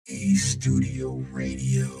E-Studio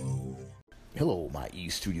Radio. Hello, my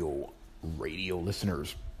E-Studio Radio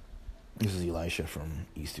listeners. This is Elisha from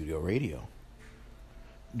E-Studio Radio.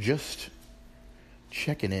 Just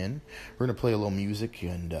checking in. We're going to play a little music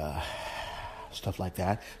and stuff like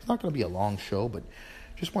that. It's not going to be a long show, but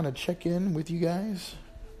just want to check in with you guys.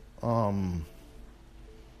 Kind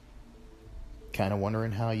of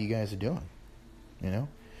wondering how you guys are doing, you know?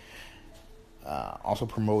 Also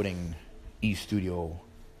promoting E-Studio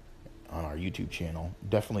on our YouTube channel.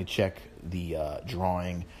 Definitely check the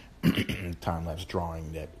drawing, time-lapse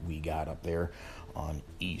drawing that we got up there on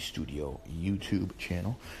E-Studio YouTube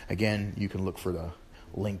channel. Again, you can look for the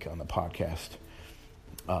link on the podcast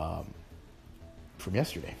from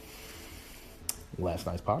yesterday, last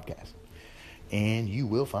night's podcast, and you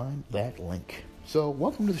will find that link. So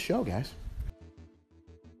welcome to the show, guys.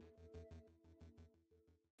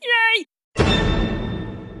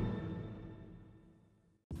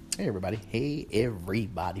 Hey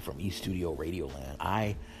everybody from E-Studio Radio Land.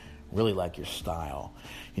 I really like your style.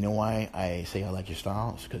 You know why I say I like your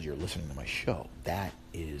style? It's because you're listening to my show. That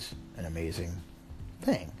is an amazing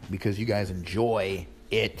thing, because you guys enjoy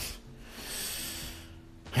it.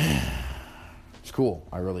 It's cool.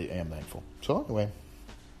 I really am thankful. So anyway,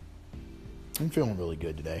 I'm feeling really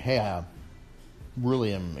good today. Hey, I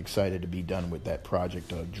really am excited to be done with that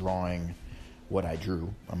project of drawing what I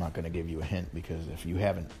drew. I'm not going to give you a hint, because if you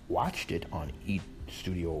haven't watched it on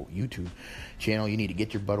E-Studio YouTube channel, you need to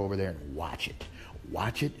get your butt over there and watch it.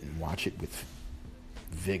 Watch it, and watch it with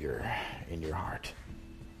vigor in your heart.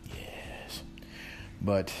 Yes.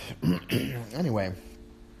 But anyway,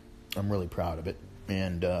 I'm really proud of it,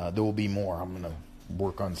 and there will be more. I'm going to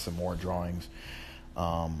work on some more drawings.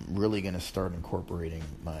 Really going to start incorporating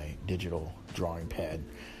my digital drawing pad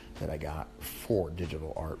that I got for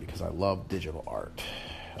digital art, because I love digital art.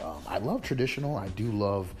 I love traditional.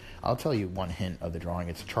 I'll tell you one hint of the drawing.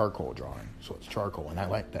 It's charcoal drawing. So it's charcoal, and I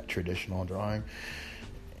like that traditional drawing.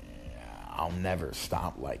 I'll never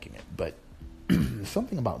stop liking it. But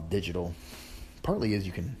something about digital, partly is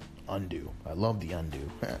you can undo. I love the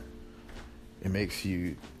undo.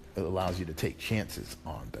 It allows you to take chances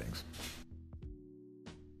on things.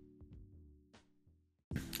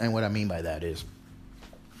 And what I mean by that is,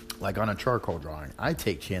 like on a charcoal drawing, I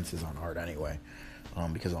take chances on art anyway,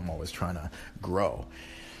 because I'm always trying to grow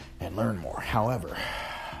and learn more. However,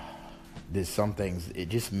 there's some things it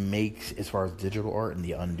just makes, as far as digital art and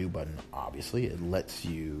the undo button, obviously, it lets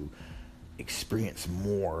you experience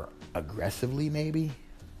more aggressively, maybe,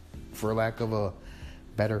 for lack of a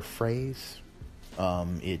better phrase.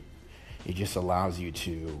 It just allows you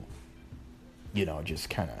to, just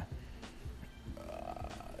kind of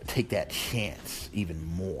take that chance even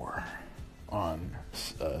more on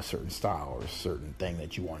a certain style or a certain thing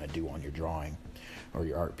that you want to do on your drawing or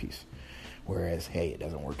your art piece. Whereas, hey, it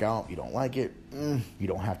doesn't work out, you don't like it, you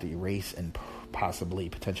don't have to erase and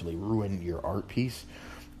potentially ruin your art piece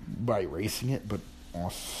by erasing it, but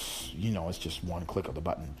also, it's just one click of the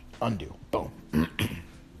button, undo, boom.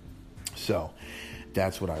 So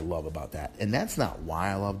that's what I love about that. And that's not why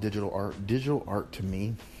I love digital art. Digital art, to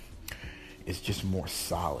me, it's just more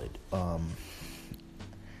solid.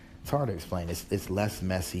 It's hard to explain. It's less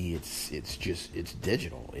messy. It's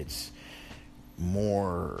digital. It's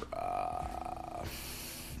more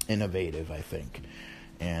innovative, I think,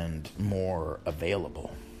 and more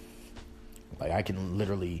available. Like, I can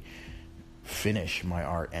literally finish my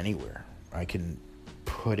art anywhere. I can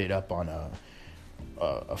put it up on a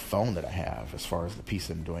phone that I have, as far as the piece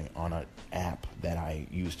I'm doing, on an app that I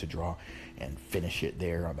use to draw, and finish it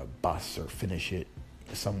there on the bus, or finish it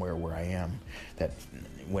somewhere where I am, that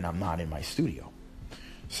when I'm not in my studio.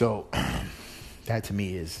 So that to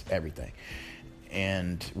me is everything.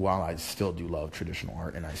 And while I still do love traditional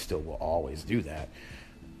art, and I still will always do that,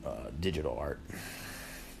 digital art,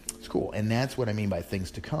 it's cool. And that's what I mean by things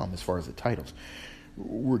to come as far as the titles.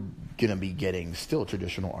 We're going to be getting still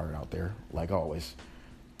traditional art out there, like always,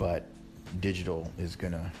 but digital is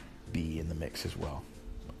going to be in the mix as well.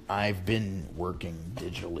 I've been working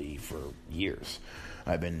digitally for years.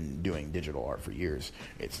 I've been doing digital art for years.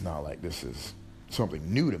 It's not like this is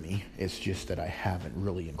something new to me. It's just that I haven't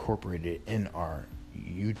really incorporated it in our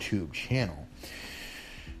YouTube channel,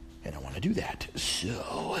 and I want to do that.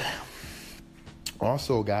 So,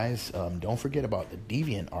 also, guys, don't forget about the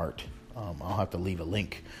DeviantArt. I'll have to leave a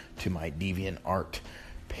link to my DeviantArt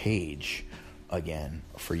page again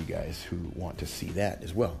for you guys who want to see that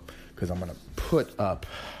as well, because I'm going to put up,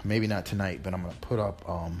 maybe not tonight, but I'm going to put up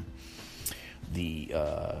the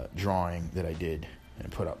drawing that I did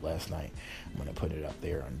and put up last night. I'm going to put it up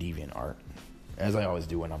there on DeviantArt as I always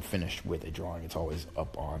do when I'm finished with a drawing, it's always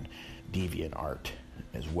up on DeviantArt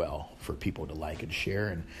as well for people to like and share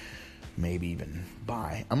and maybe even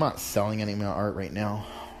buy. I'm not selling any of my art right now.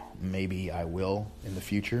 Maybe I will in the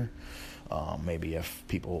future. Maybe if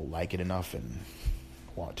people like it enough and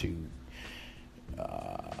want to.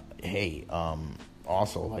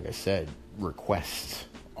 Also, like I said, requests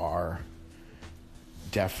are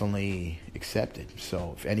definitely accepted.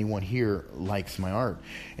 So if anyone here likes my art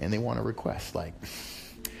and they want to request, like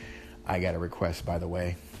I got a request, by the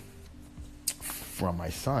way, from my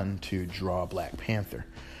son to draw Black Panther.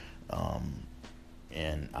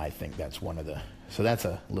 And I think that's so that's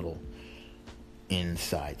a little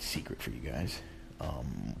inside secret for you guys.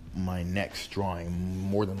 My next drawing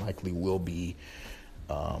more than likely will be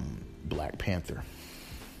Black Panther.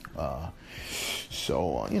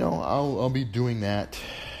 So I'll be doing that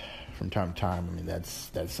from time to time. I mean,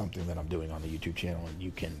 that's something that I'm doing on the YouTube channel, and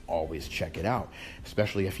you can always check it out,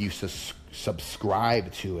 especially if you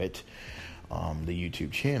subscribe to it. The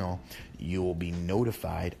YouTube channel, you will be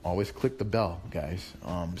notified. Always click the bell, guys,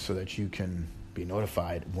 so that you can be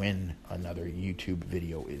notified when another YouTube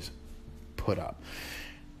video is put up.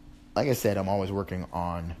 Like I said, I'm always working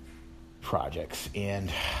on projects,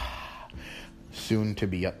 and soon to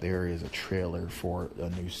be up there is a trailer for a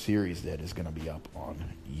new series that is going to be up on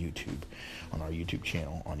YouTube, on our YouTube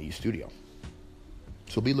channel on eStudio.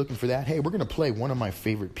 So be looking for that. Hey, we're going to play one of my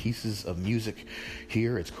favorite pieces of music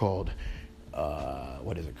here. It's called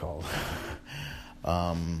what is it called?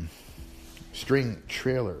 String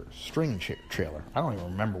trailer. I don't even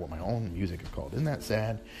remember what my own music is called. Isn't that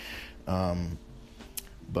sad?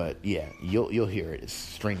 But yeah, you'll hear it. It's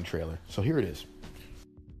String Trailer. So here it is.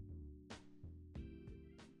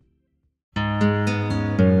 Thank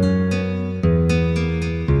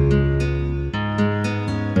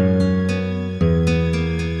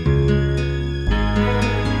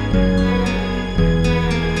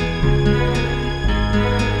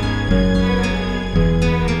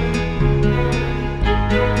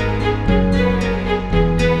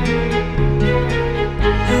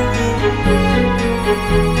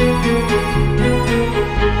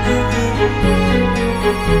you.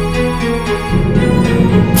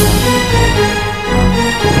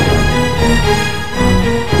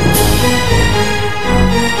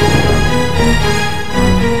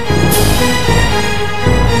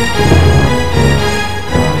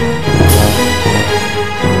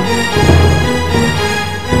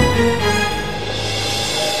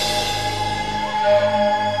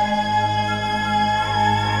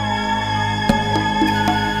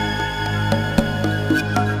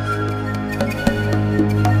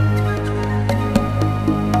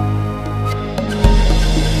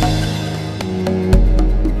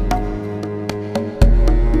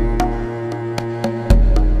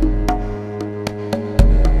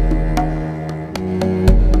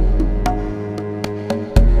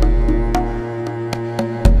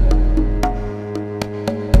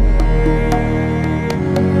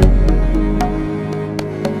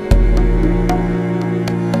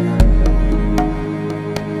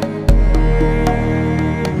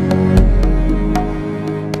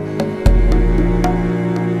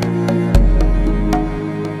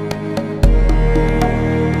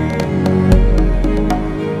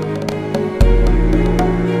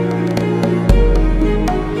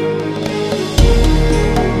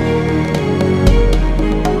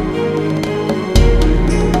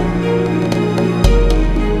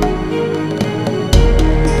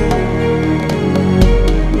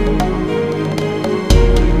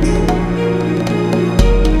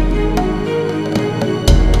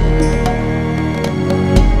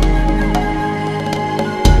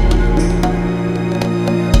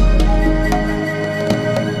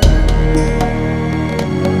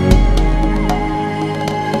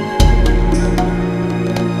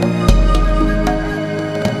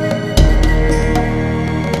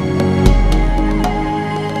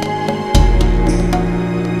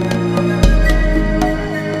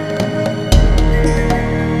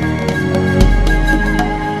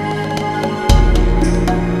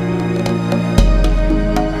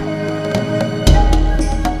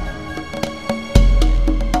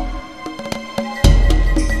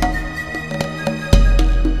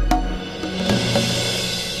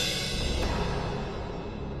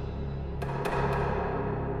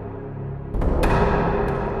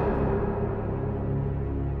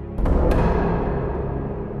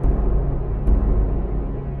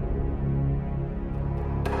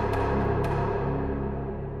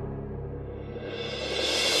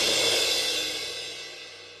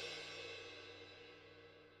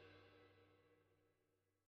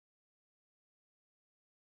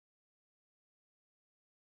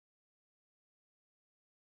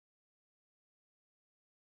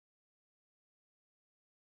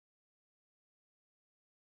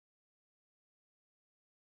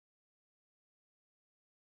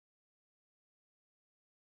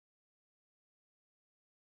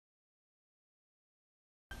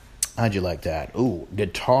 How'd you like that? Ooh,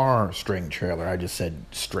 guitar string trailer. I just said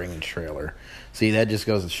string trailer. See, that just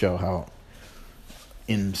goes to show how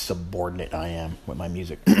insubordinate I am with my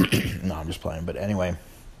music. No, I'm just playing. But anyway,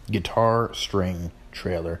 guitar string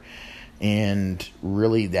trailer. And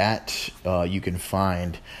really that you can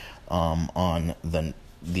find on the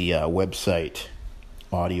website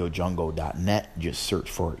audiojungle.net. Just search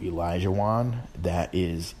for Elijah Wan. That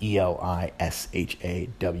is ELISHAWAN,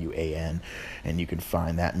 and you can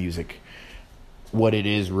find that music. What it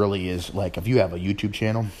is really is like if you have a YouTube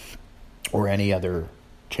channel or any other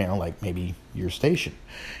channel, like maybe your station,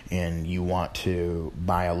 and you want to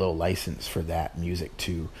buy a little license for that music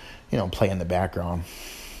to, play in the background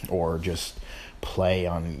or just play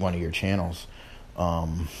on one of your channels,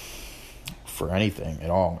 for anything at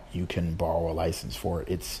all, you can borrow a license for it.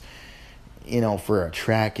 It's, for a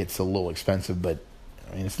track, it's a little expensive, but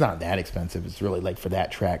I mean, it's not that expensive. It's really like for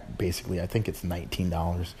that track, basically, I think it's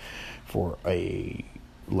 $19 for a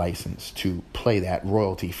license to play that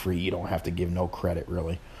royalty free. You don't have to give no credit,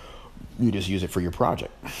 really. You just use it for your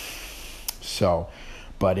project. So,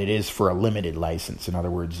 but it is for a limited license. In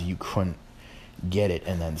other words, you couldn't get it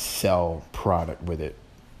and then sell product with it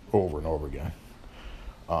over and over again.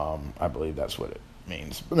 I believe that's what it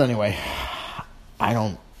means. But anyway, I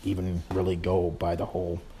don't even really go by the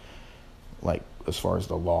whole, like, as far as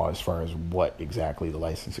the law, as far as what exactly the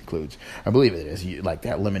license includes. I believe it is like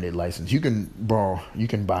that limited license. You can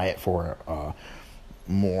buy it for a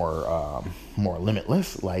more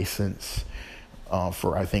limitless license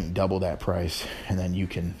for, I think, double that price, and then you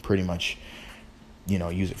can pretty much,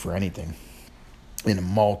 use it for anything in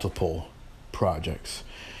multiple projects.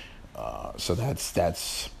 So that's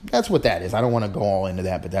what that is. I don't want to go all into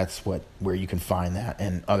that, but that's where you can find that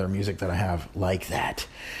and other music that I have like that.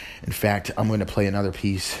 In fact, I'm going to play another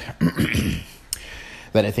piece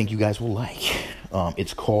that I think you guys will like.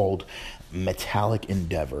 It's called Metallic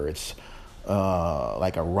Endeavor. It's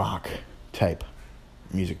like a rock type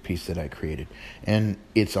music piece that I created, and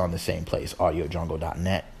it's on the same place,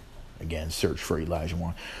 audiojungle.net. Again, search for Elijah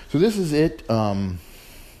Wan. So this is it. You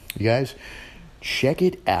guys, check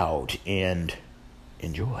it out and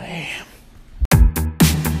enjoy.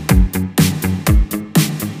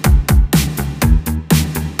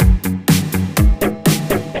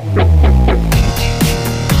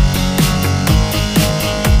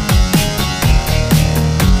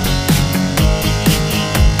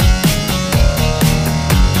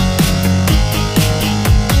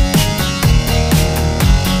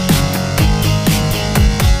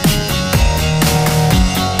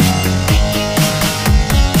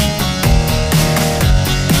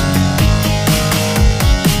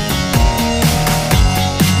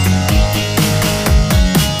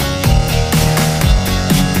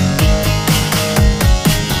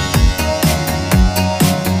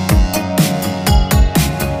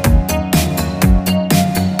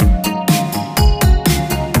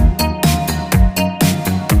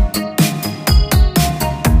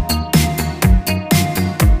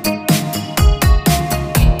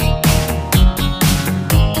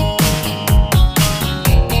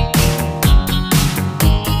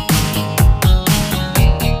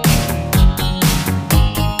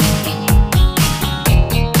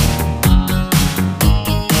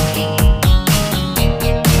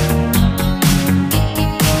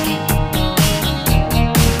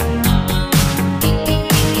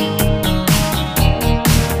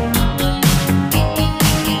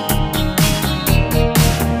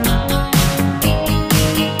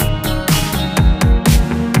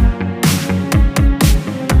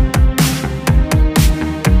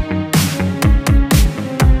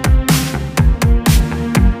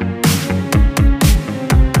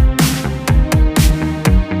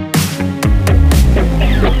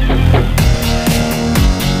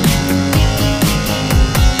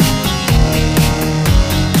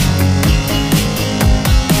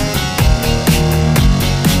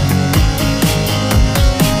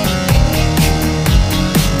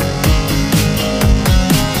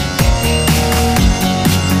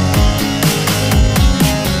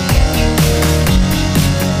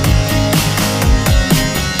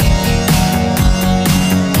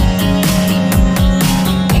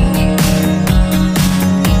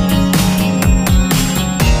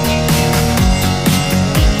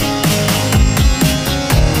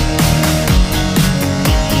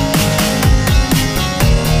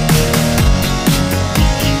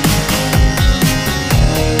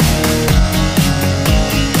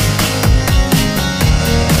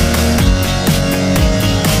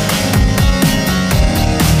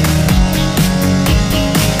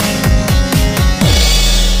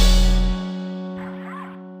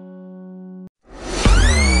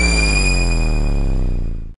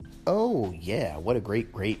 yeah, what a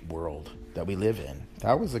great, great world that we live in.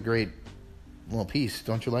 That was a great little piece.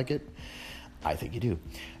 Don't you like it? I think you do.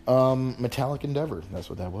 Metallic Endeavor. That's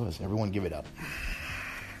what that was. Everyone give it up.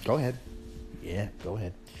 Go ahead. Yeah, go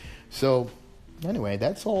ahead. So, anyway,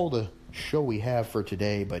 that's all the show we have for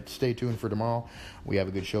today, but stay tuned for tomorrow. We have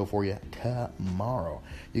a good show for you tomorrow.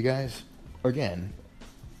 You guys, again,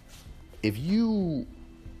 if you...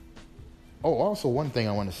 Oh, also one thing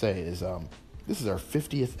I want to say is this is our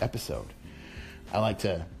 50th episode. I like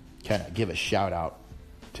to kind of give a shout out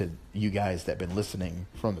to you guys that have been listening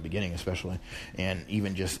from the beginning especially, and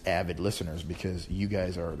even just avid listeners, because you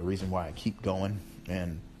guys are the reason why I keep going.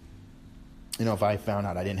 And, you know, if I found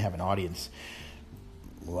out I didn't have an audience,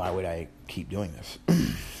 why would I keep doing this?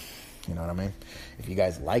 You know what I mean? If you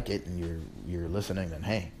guys like it and you're listening, then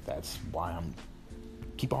hey, that's why I'm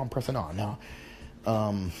keep on pressing on. Now,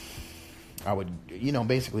 I would, you know,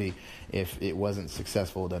 basically, if it wasn't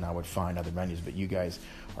successful, then I would find other venues. But you guys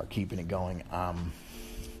are keeping it going.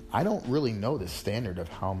 I don't really know the standard of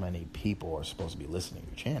how many people are supposed to be listening to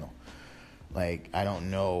your channel. Like, I don't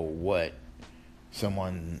know what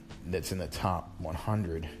someone that's in the top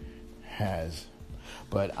 100 has,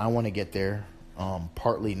 but I want to get there.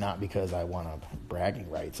 Partly not because I want bragging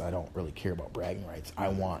rights. I don't really care about bragging rights. I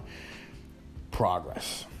want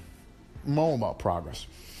progress. More about progress.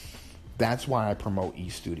 That's why I promote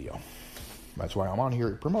eStudio. That's why I'm on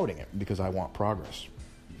here promoting it, because I want progress.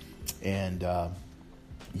 And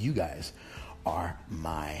you guys are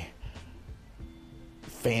my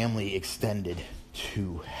family extended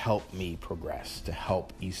to help me progress, to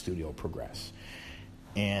help eStudio progress.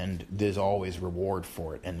 And there's always reward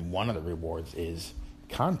for it. And one of the rewards is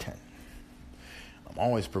content. I'm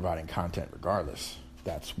always providing content regardless.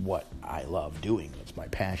 That's what I love doing. That's my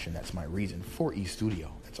passion. That's my reason for eStudio.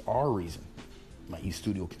 That's our reason, my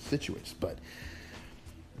eStudio constituents. But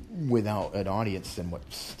without an audience, then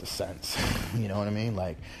what's the sense? You know what I mean?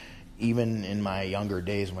 Like, even in my younger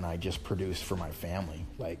days when I just produced for my family,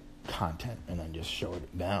 like, content, and then just showed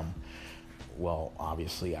them, well,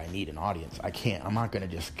 obviously I need an audience. I'm not going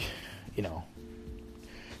to just, you know,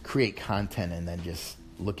 create content and then just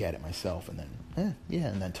look at it myself and then,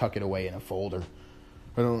 and then tuck it away in a folder.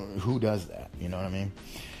 Who does that? You know what I mean?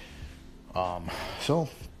 So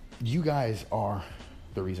you guys are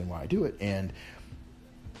the reason why I do it, and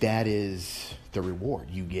that is the reward.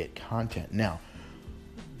 You get content. Now,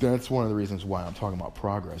 that's one of the reasons why I'm talking about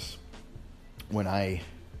progress. When I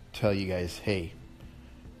tell you guys, hey,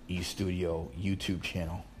 eStudio YouTube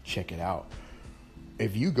channel, check it out.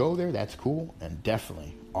 If you go there, that's cool and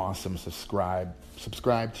definitely awesome. Subscribe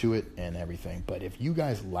to it and everything. But if you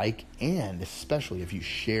guys like, and especially if you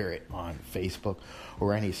share it on Facebook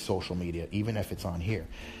or any social media, even if it's on here,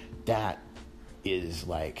 that is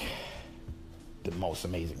like the most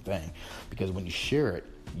amazing thing. Because when you share it,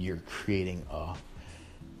 you're creating a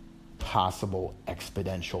possible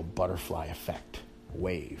exponential butterfly effect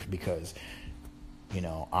wave. Because, you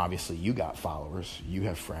know, obviously you got followers, you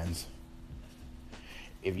have friends.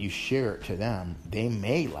 If you share it to them, they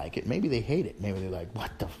may like it. Maybe they hate it. Maybe they're like,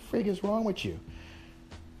 what the frig is wrong with you?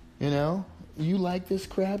 You know, you like this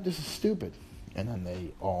crap? This is stupid. And then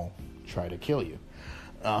they all try to kill you.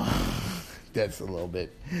 That's a little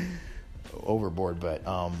bit overboard, but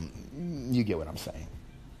you get what I'm saying.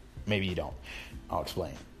 Maybe you don't. I'll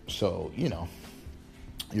explain. So, you know,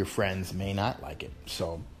 your friends may not like it.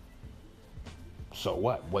 So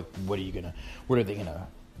what? What are you gonna? What are they gonna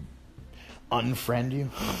unfriend you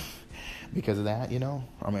because of that? You know,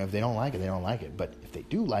 I mean, if they don't like it, they don't like it. But if they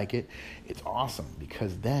do like it, it's awesome,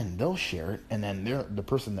 because then they'll share it, and then they're the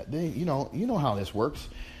person that they, you know how this works.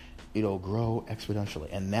 It'll grow exponentially,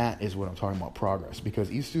 and that is what I'm talking about, progress. Because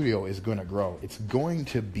eStudio is going to grow. It's going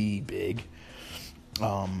to be big.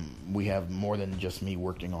 We have more than just me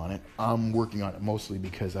working on it. I'm working on it mostly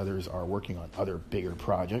because others are working on other bigger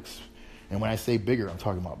projects. And when I say bigger, I'm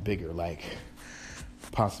talking about bigger, like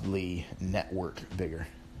possibly network bigger.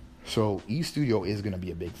 So eStudio is going to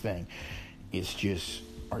be a big thing. It's just,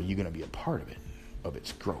 are you going to be a part of it, of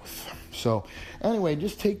its growth? So anyway,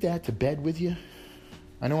 just take that to bed with you.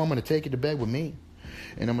 I know I'm going to take it to bed with me,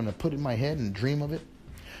 and I'm going to put it in my head and dream of it.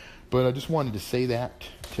 But I just wanted to say that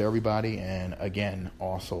to everybody. And again,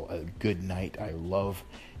 also a good night. I love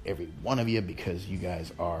every one of you, because you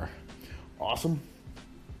guys are awesome.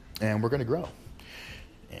 And we're going to grow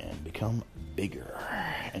and become bigger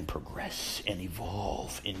and progress and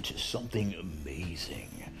evolve into something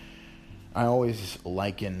amazing. I always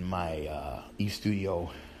liken my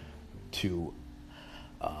eStudio to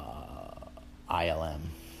ILM,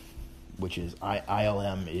 which is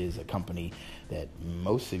ILM is a company that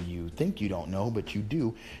most of you think you don't know, but you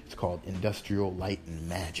do. It's called Industrial Light and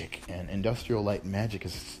Magic. And Industrial Light and Magic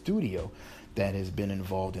is a studio that has been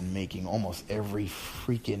involved in making almost every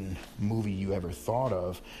freaking movie you ever thought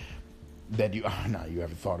of, that you not you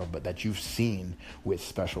ever thought of, but that you've seen with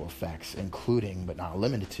special effects, including but not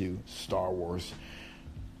limited to Star Wars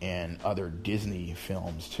and other Disney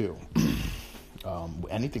films too.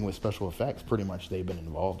 Anything with special effects, pretty much they've been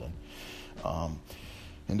involved in.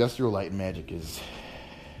 Industrial Light and Magic is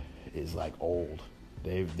like old.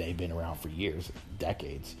 They've been around for years,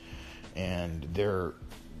 decades, and they're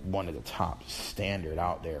one of the top standard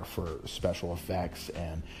out there for special effects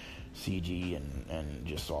and CG and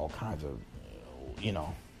just all kinds of,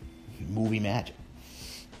 movie magic.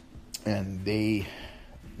 And the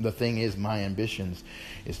thing is, my ambitions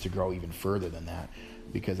is to grow even further than that,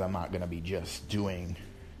 because I'm not going to be just doing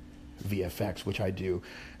VFX, which I do,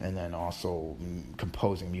 and then also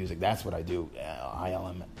composing music. That's what I do.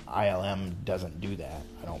 ILM doesn't do that.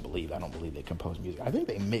 I don't believe they compose music. I think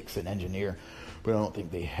they mix and engineer, but I don't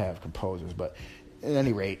think they have composers. But at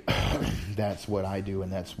any rate, that's what I do,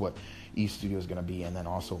 and that's what eStudio is going to be. And then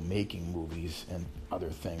also making movies and other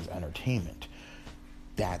things, entertainment.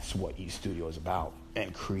 That's what eStudio is about,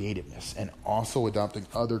 and creativeness, and also adopting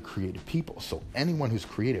other creative people. So anyone who's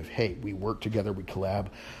creative, hey, we work together, we collab.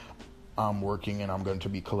 I'm working, and I'm going to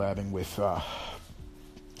be collabing with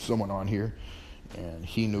someone on here, and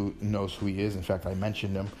he knows who he is. In fact, I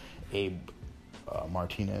mentioned him, Abe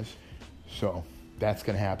Martinez. So that's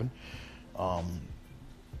going to happen.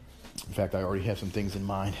 In fact, I already have some things in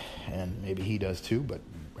mind, and maybe he does too. But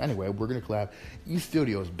anyway, we're going to collab.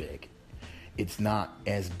 eStudio is big. It's not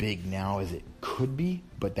as big now as it could be,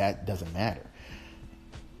 but that doesn't matter.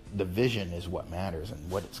 The vision is what matters,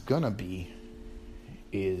 and what it's going to be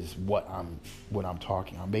is what I'm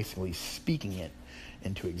talking. I'm basically speaking it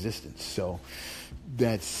into existence. So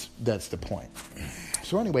that's the point.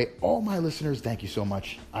 So anyway, all my listeners, thank you so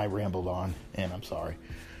much. I rambled on, and I'm sorry.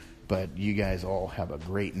 But you guys all have a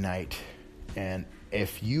great night. And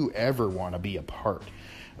if you ever want to be a part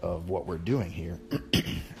of what we're doing here,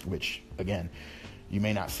 which, again, you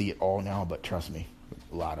may not see it all now, but trust me,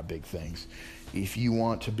 a lot of big things. If you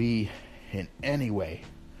want to be in any way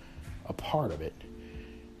a part of it,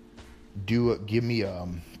 give me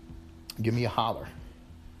a holler.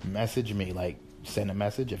 Message me, like send a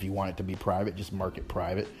message. If you want it to be private, just mark it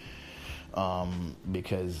private.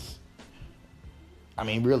 Because I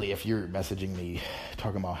mean, really, if you're messaging me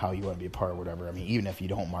talking about how you want to be a part of whatever, I mean, even if you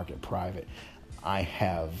don't mark it private, I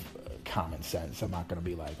have common sense. I'm not going to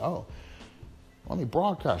be like, oh, let me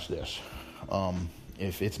broadcast this.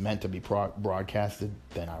 If it's meant to be broadcasted,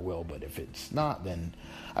 then I will. But if it's not, then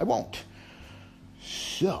I won't.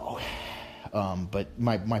 So, but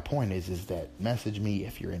my point is that message me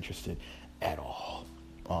if you're interested at all.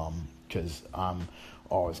 Because I'm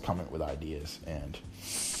always coming with ideas, and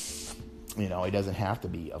it doesn't have to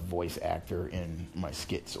be a voice actor in my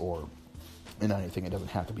skits or in anything. It doesn't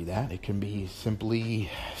have to be that. It can be simply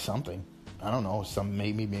something. I don't know.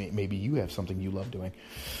 Maybe you have something you love doing.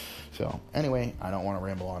 So anyway, I don't want to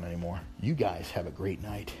ramble on anymore. You guys have a great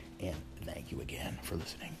night, and thank you again for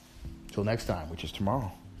listening. Till next time, which is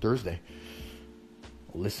tomorrow, Thursday.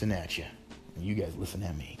 Listen at you. You guys listen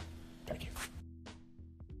at me. Thank you.